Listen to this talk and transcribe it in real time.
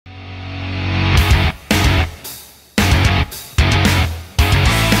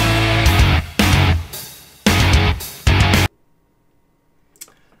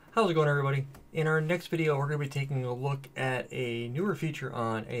How's it going, everybody? In our next video, we're going to be taking a look at a newer feature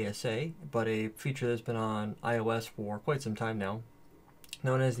on ASA, but a feature that's been on iOS for quite some time now,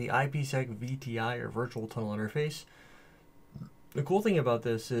 known as the Ipsec VTI, or Virtual Tunnel Interface. The cool thing about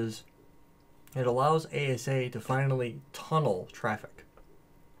this is it allows ASA to finally tunnel traffic.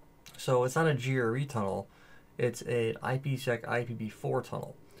 So it's not a Gre tunnel, it's an Ipsec IPv4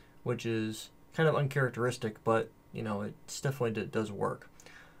 tunnel, which is kind of uncharacteristic, but you know, it definitely does work.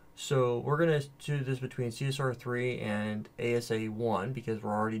 So we're going to do this between CSR3 and ASA1 because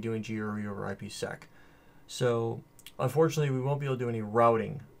we're already doing Gre over IPsec. So unfortunately, we won't be able to do any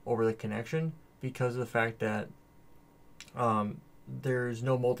routing over the connection because of the fact that there's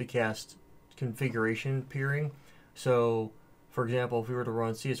no multicast configuration peering. So for example, if we were to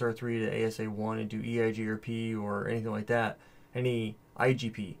run CSR3 to ASA1 and do EIGRP or anything like that, any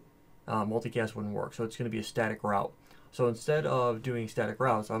IGP multicast wouldn't work. So it's going to be a static route. So instead of doing static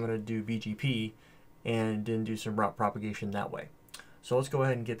routes, I'm going to do BGP and then do some route propagation that way. So let's go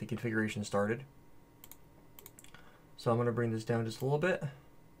ahead and get the configuration started. So I'm going to bring this down just a little bit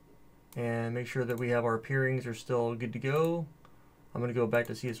and make sure that we have our peerings are still good to go. I'm going to go back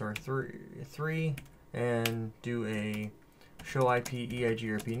to CSR3 and do a show IP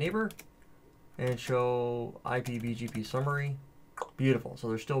EIGRP neighbor and show IP BGP summary. Beautiful. So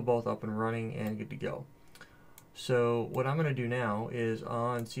they're still both up and running and good to go. So what I'm going to do now is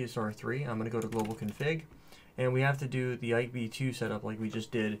on CSR3, I'm going to go to global config, and we have to do the IKEv2 setup like we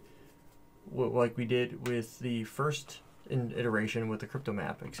just did, like we did with the first iteration with the crypto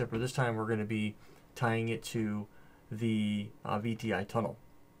map, except for this time we're going to be tying it to the VTI tunnel.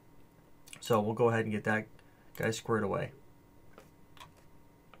 So we'll go ahead and get that guy squared away.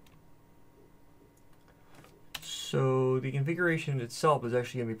 So the configuration itself is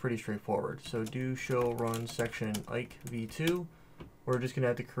actually going to be pretty straightforward. So do show run section IKEv2. We're just going to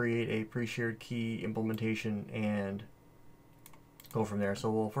have to create a pre-shared key implementation and go from there.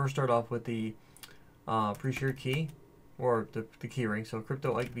 So we'll first start off with the pre-shared key, or the key ring. So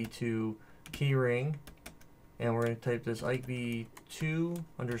crypto IKEv2 key ring, and we're going to type this IKEv2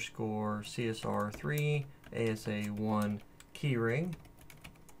 underscore CSR3 ASA1 key ring.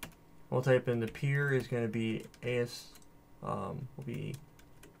 We'll type in the peer is going to be ASA1.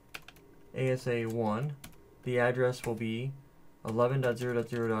 The address will be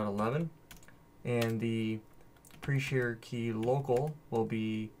 11.0.0.11, and the pre-share key local will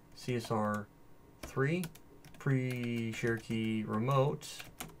be CSR3. Pre-share key remote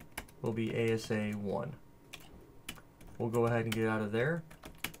will be ASA1. We'll go ahead and get out of there.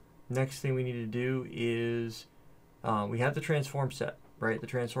 Next thing we need to do is we have the transform set. Right, the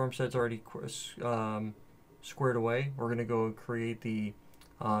transform set's already squared away. We're going to go create the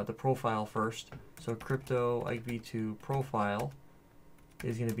profile first. So crypto IKEv2 profile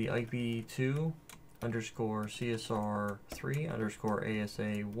is going to be IKEv2 underscore CSR3 underscore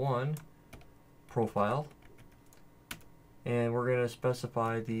ASA1 profile, and we're going to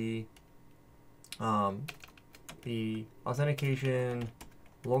specify the authentication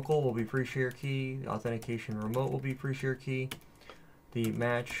local will be pre-share key. The authentication remote will be pre-share key. The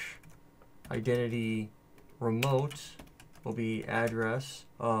match identity remote will be address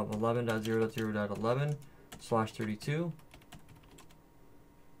of 11.0.0.11/32.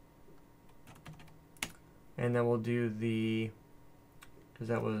 And then we'll do the, because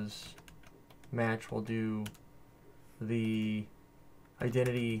that was match, we'll do the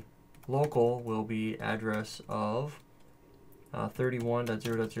identity local will be address of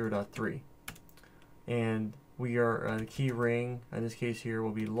 31.0.0.3. And we are the key ring, in this case here,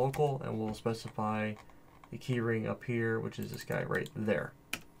 will be local, and we'll specify the key ring up here, which is this guy right there.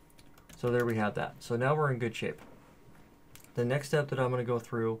 So there we have that. So now we're in good shape. The next step that I'm going to go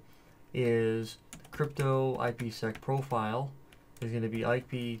through is crypto IPsec profile is going to be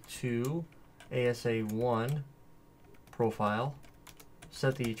IKEv2 ASA1 profile.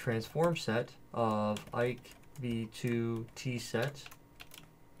 Set the transform set of IKEv2 tset,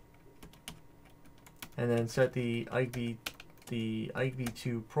 and then set the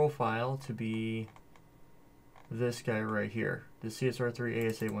IKEv2 profile to be this guy right here, the CSR3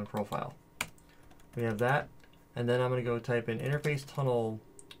 ASA1 profile. We have that, and then I'm going to go type in interface tunnel.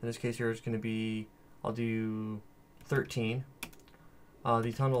 In this case here, it's going to be, I'll do 13.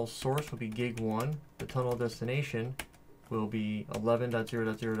 The tunnel source will be gig1. The tunnel destination will be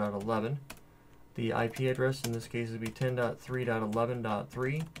 11.0.0.11. The IP address in this case will be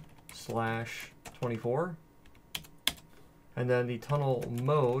 10.3.11.3/24, and then the tunnel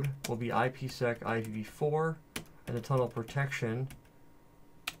mode will be IPsec IPv4, and the tunnel protection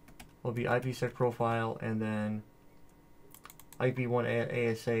will be IPsec profile and then IP1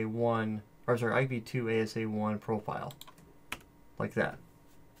 ASA1, or sorry, IP2 ASA1 profile, like that.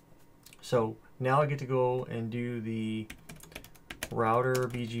 So now I get to go and do the router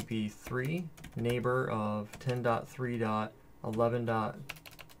BGP3 neighbor of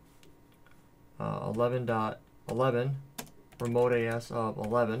 10.3.11.11, remote AS of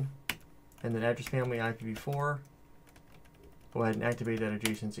 11, and then address family IPv4. Go ahead and activate that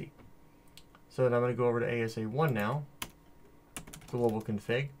adjacency. So then I'm going to go over to ASA1 now, global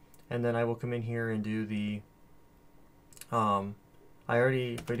config, and then I will come in here and do the, if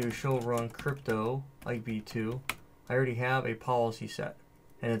I do show run crypto IKEv2, I already have a policy set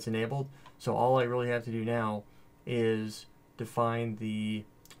and it's enabled. So all I really have to do now is define the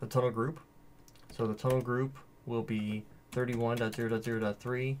tunnel group. So the tunnel group will be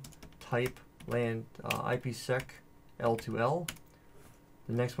 31.0.0.3 type land Ipsec L2L.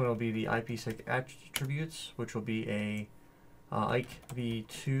 The next one will be the Ipsec Attributes, which will be a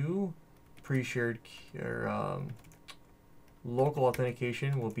IKEv2 pre-shared local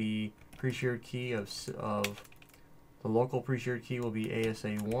authentication will be pre-shared key of the local pre-shared key will be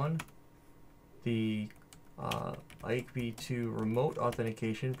ASA1. The IKEv2 remote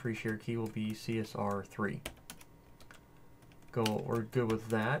authentication pre-shared key will be CSR3. We're good with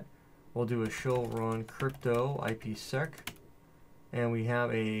that. We'll do a show run crypto IPsec, and we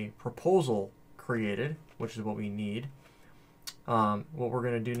have a proposal created, which is what we need. What we're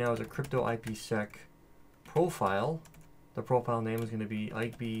going to do now is a crypto IPsec profile. The profile name is going to be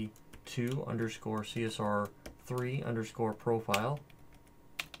IKEv2 underscore CSR3 underscore profile.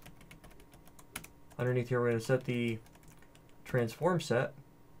 Underneath here, we're going to set the transform set,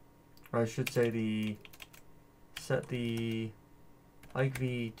 or I should say set the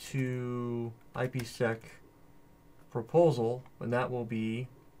IKEv2 IPsec proposal, and that will be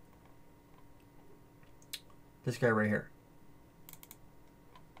this guy right here.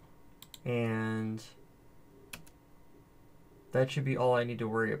 And that should be all I need to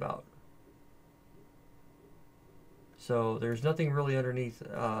worry about. So there's nothing really underneath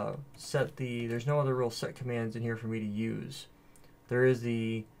there's no other real set commands in here for me to use. There is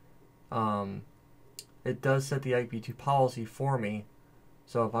it does set the IKEv2 policy for me.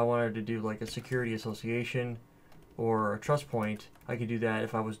 So if I wanted to do like a security association or a trust point, I could do that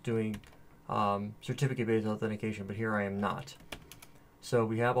if I was doing certificate-based authentication, but here I am not. So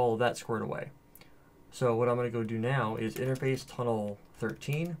we have all of that squared away. So what I'm going to go do now is interface tunnel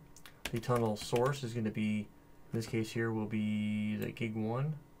 13. The tunnel source is going to be, in this case here, will be the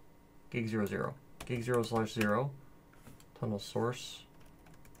gig1, gig00, gig0/0, tunnel source,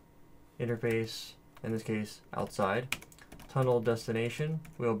 interface, in this case, outside. Tunnel destination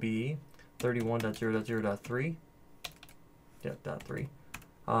will be 31.0.0.3. Yeah, .3.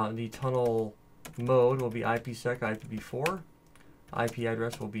 The tunnel mode will be IPsec IPv4. IP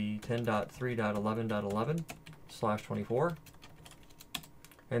address will be 10.3.11.11/24.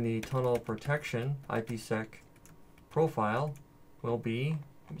 And the tunnel protection IPsec profile will be,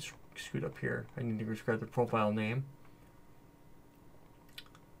 let me scoot up here, I need to describe the profile name.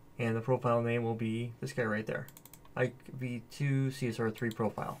 And the profile name will be this guy right there, IKEv2 CSR3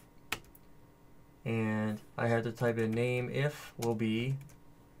 profile. And I had to type in name if will be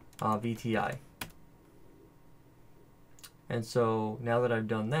VTI. And so now that I've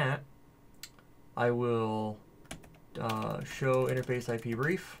done that, I will show interface IP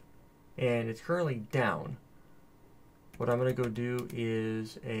brief, and it's currently down. What I'm going to go do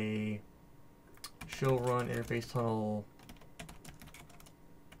is a show run interface tunnel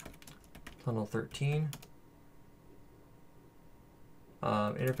 13.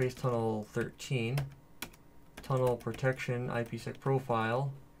 Interface tunnel 13, tunnel protection IPsec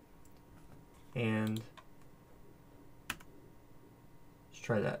profile, and let's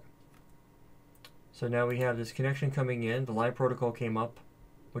try that. So now we have this connection coming in. The line protocol came up,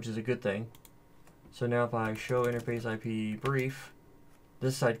 which is a good thing. So now if I show interface IP brief,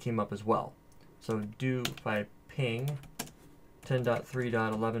 this side came up as well. So if I ping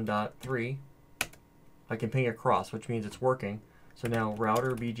 10.3.11.3, I can ping across, which means it's working. So now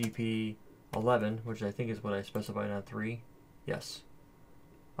router BGP 11, which I think is what I specified on 3. Yes.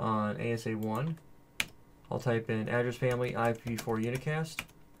 On ASA1, I'll type in address family IPv4 unicast.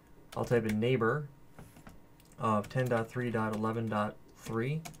 I'll type in neighbor of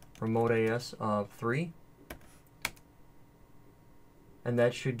 10.3.11.3, remote AS of 3. And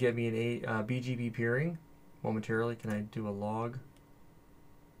that should get me an BGP peering momentarily. Can I do a log?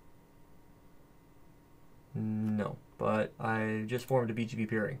 No, but I just formed a BGP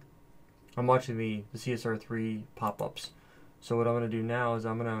peering. I'm watching the CSR3 pop-ups. So what I'm going to do now is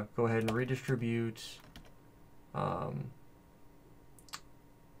I'm going to go ahead and redistribute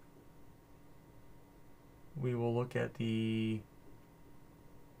we will look at the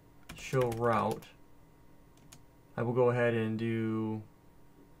show route. I will go ahead and do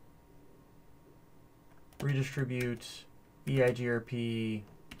redistribute EIGRP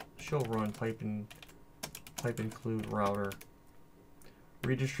show run pipe include router.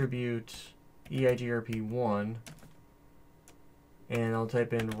 Redistribute EIGRP1, and I'll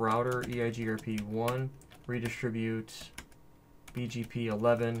type in router EIGRP1 redistribute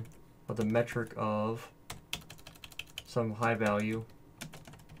BGP11 of the metric of some high value,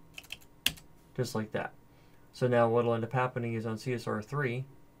 just like that. So now what will end up happening is on CSR3,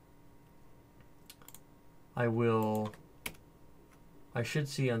 I should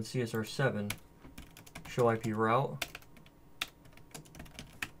see on CSR7 show IP route.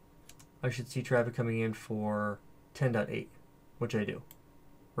 I should see traffic coming in for 10.8, which I do,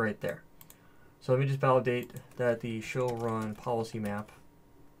 right there. So let me just validate that the show run policy map,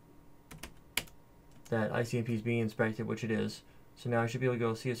 that ICMP is being inspected, which it is. So now I should be able to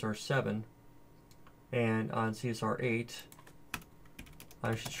go CSR7, and on CSR8,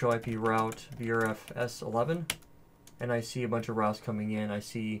 I should show IP route VRFS11, and I see a bunch of routes coming in. I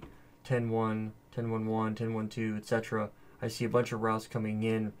see 10.1, 10.11, 10.12, etc. I see a bunch of routes coming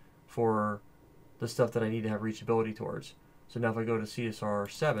in for the stuff that I need to have reachability towards. So now if I go to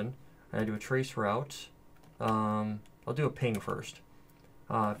CSR7 and I do a trace route, I'll do a ping first.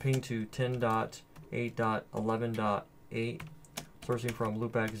 Ping to 10.8.11.8, sourcing from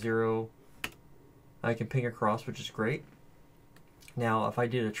loopback 0. I can ping across, which is great. Now if I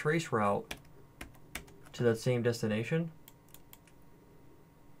did a trace route to that same destination,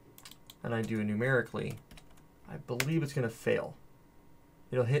 and I do it numerically, I believe it's going to fail.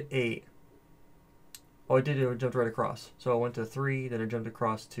 It'll hit 8. Oh, it did. It jumped right across. So I went to 3, then it jumped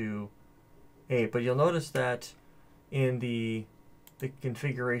across to 8. But you'll notice that in the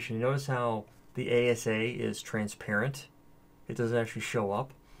configuration, you notice how the ASA is transparent. It doesn't actually show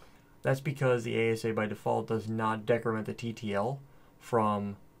up. That's because the ASA by default does not decrement the TTL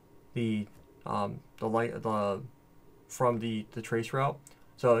from the trace route.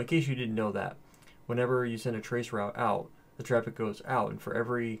 So in case you didn't know that, whenever you send a trace route out, the traffic goes out, and for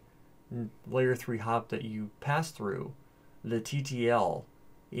every layer 3 hop that you pass through, the TTL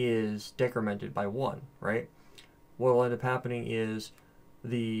is decremented by 1, right? What will end up happening is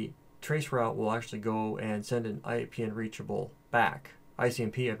the trace route will actually go and send an IP unreachable back,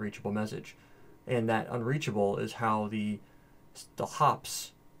 ICMP unreachable message, and that unreachable is how the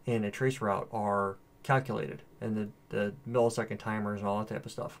hops in a trace route are calculated, and the millisecond timers and all that type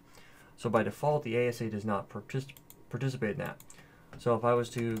of stuff. So by default, the ASA does not participate in that. So if I was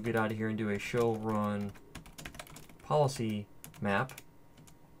to get out of here and do a show run policy map,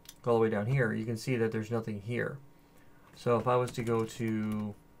 go all the way down here, you can see that there's nothing here. So if I was to go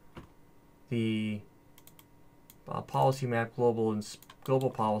to the policy map global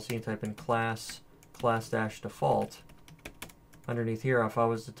policy and type in class-default, underneath here, if I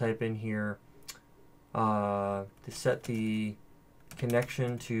was to type in here to set the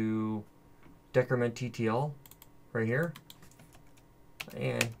connection to decrement TTL right here,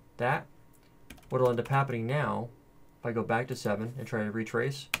 and that, what will end up happening now, if I go back to 7 and try to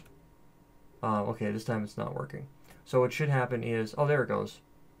retrace, okay, this time it's not working. So what should happen is, oh, there it goes.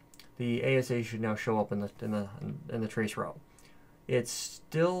 The ASA should now show up in the trace route. It's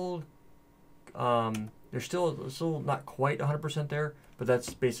still there's still not quite 100% there, but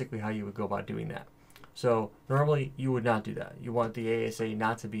that's basically how you would go about doing that. So normally you would not do that. You want the ASA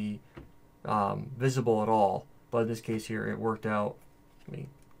not to be visible at all, but in this case here it worked out. Let me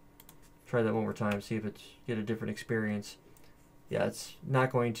try that one more time, see if it's get a different experience. Yeah, it's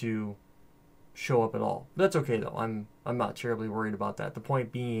not going to show up at all. That's okay though. I'm not terribly worried about that. The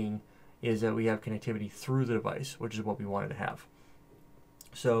point being is that we have connectivity through the device, which is what we wanted to have.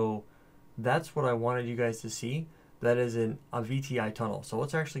 So that's what I wanted you guys to see. That is a VTI tunnel. So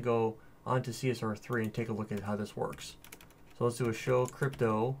let's actually go onto CSR3 and take a look at how this works. So let's do a show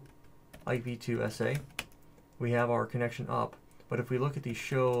crypto IKEv2 SA. We have our connection up, but if we look at the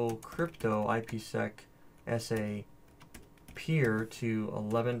show crypto IPsec SA peer to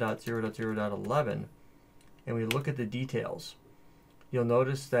 11.0.0.11 and we look at the details, you'll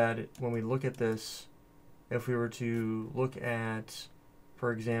notice that when we look at this, if we were to look at,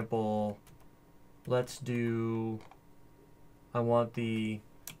 for example, let's do, I want the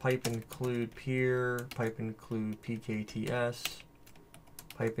pipe include peer, pipe include PKTS,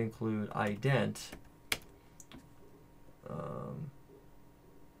 pipe include ident.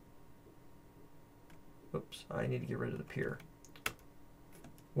 Oops, I need to get rid of the peer.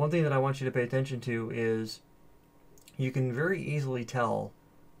 One thing that I want you to pay attention to is you can very easily tell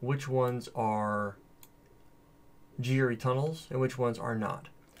which ones are Gre tunnels and which ones are not.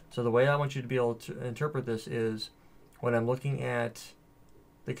 So the way I want you to be able to interpret this is when I'm looking at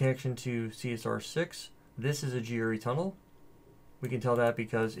the connection to CSR6, this is a Gre tunnel. We can tell that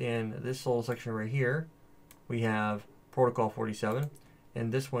because in this little section right here, we have protocol 47.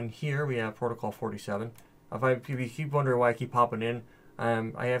 And this one here, we have protocol 47. If you keep wondering why I keep popping in,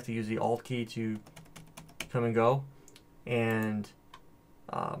 I have to use the Alt key to come and go. And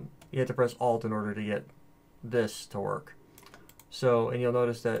you have to press Alt in order to get this to work. So, and you'll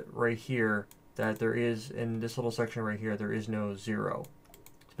notice that right here, that there is, in this little section right here, there is no 0.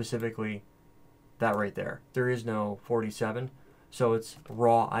 Specifically, that right there. There is no 47. So it's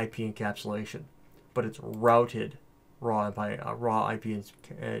raw IP encapsulation. But it's routed raw IP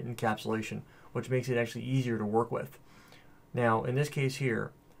encapsulation, which makes it actually easier to work with. Now, in this case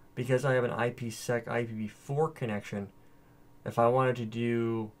here, because I have an IPsec IPv4 connection, if I wanted to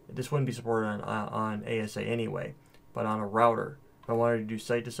do, this wouldn't be supported on ASA anyway, but on a router, if I wanted to do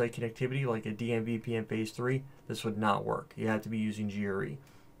site-to-site connectivity like a DMVPN phase 3, this would not work. You have to be using Gre.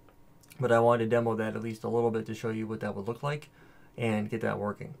 But I wanted to demo that at least a little bit to show you what that would look like and get that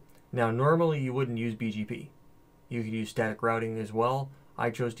working. Now, normally you wouldn't use BGP. You could use static routing as well. I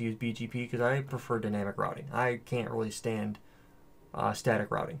chose to use BGP because I prefer dynamic routing. I can't really stand static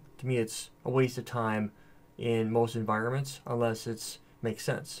routing. To me, it's a waste of time in most environments unless it makes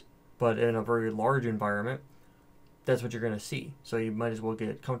sense. But in a very large environment, that's what you're going to see. So you might as well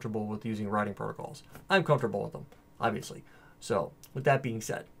get comfortable with using routing protocols. I'm comfortable with them, obviously. So with that being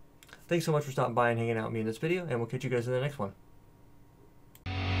said, thanks so much for stopping by and hanging out with me in this video, and we'll catch you guys in the next one.